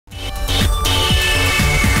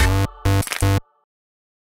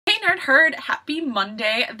Nerd Herd, happy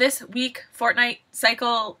Monday. This week, fortnight,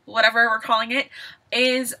 cycle, whatever we're calling it,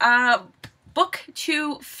 is book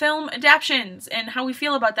to film adaptions and how we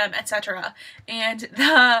feel about them, etc. And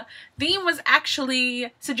the theme was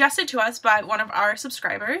actually suggested to us by one of our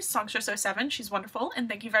subscribers, Songster07. She's wonderful, and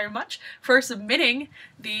thank you very much for submitting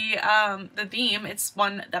the theme. It's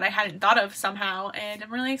one that I hadn't thought of somehow, and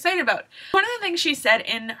I'm really excited about. One of the things she said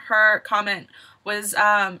in her comment was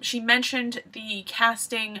she mentioned the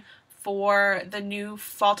casting for the new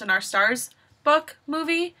Fault in Our Stars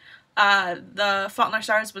movie. The Fault in Our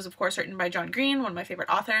Stars was, of course, written by John Green, one of my favorite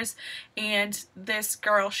authors, and this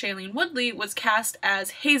girl, Shailene Woodley, was cast as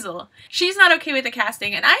Hazel. She's not okay with the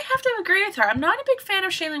casting, and I have to agree with her. I'm not a big fan of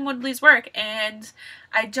Shailene Woodley's work, and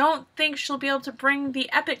I don't think she'll be able to bring the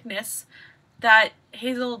epicness that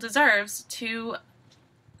Hazel deserves to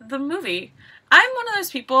the movie. I'm one of those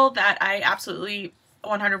people that I absolutely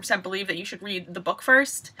 100% believe that you should read the book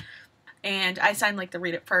first. And I signed like the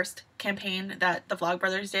Read It First campaign that the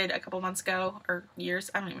Vlogbrothers did a couple months ago, or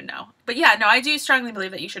years, I don't even know. But yeah, no, I do strongly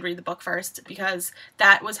believe that you should read the book first, because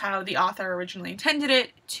that was how the author originally intended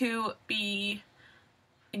it to be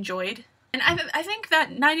enjoyed. And I think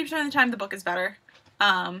that 90% of the time the book is better.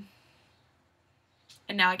 And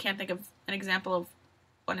now I can't think of an example of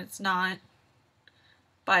when it's not.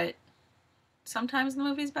 But sometimes the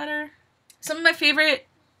movie's better. Some of my favorite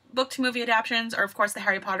book to movie adaptions are, of course, the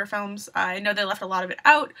Harry Potter films. I know they left a lot of it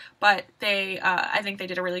out, but I think they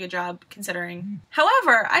did a really good job considering.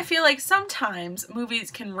 However, I feel like sometimes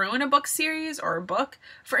movies can ruin a book series or a book.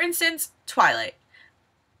 For instance, Twilight.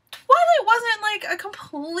 Twilight wasn't like a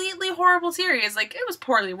completely horrible series. Like, it was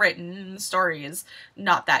poorly written and the story is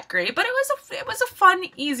not that great, but it was a fun,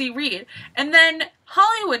 easy read. And then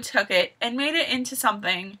Hollywood took it and made it into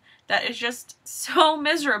something that is just so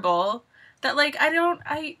miserable that, like, I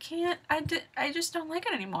just don't like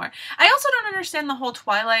it anymore. I also don't understand the whole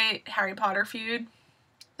Twilight Harry Potter feud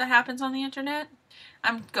that happens on the internet.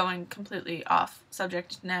 I'm going completely off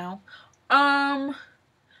subject now.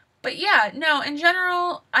 But yeah, no, in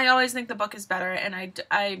general, I always think the book is better, and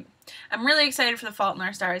I'm really excited for The Fault in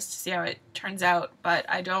Our Stars to see how it turns out, but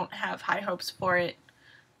I don't have high hopes for it,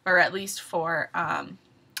 or at least for,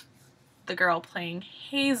 the girl playing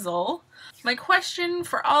Hazel. My question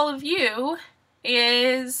for all of you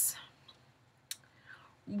is,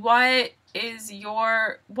 what is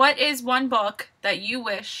one book that you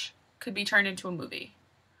wish could be turned into a movie?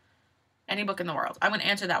 Any book in the world. I'm going to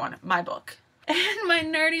answer that one. My book. And my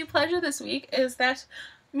nerdy pleasure this week is that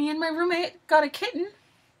me and my roommate got a kitten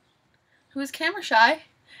who is camera shy,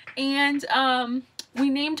 and we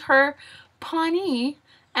named her Pawnee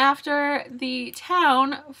after the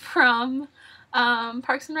town from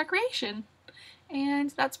Parks and Recreation,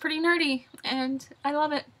 and that's pretty nerdy, and I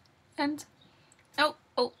love it. And oh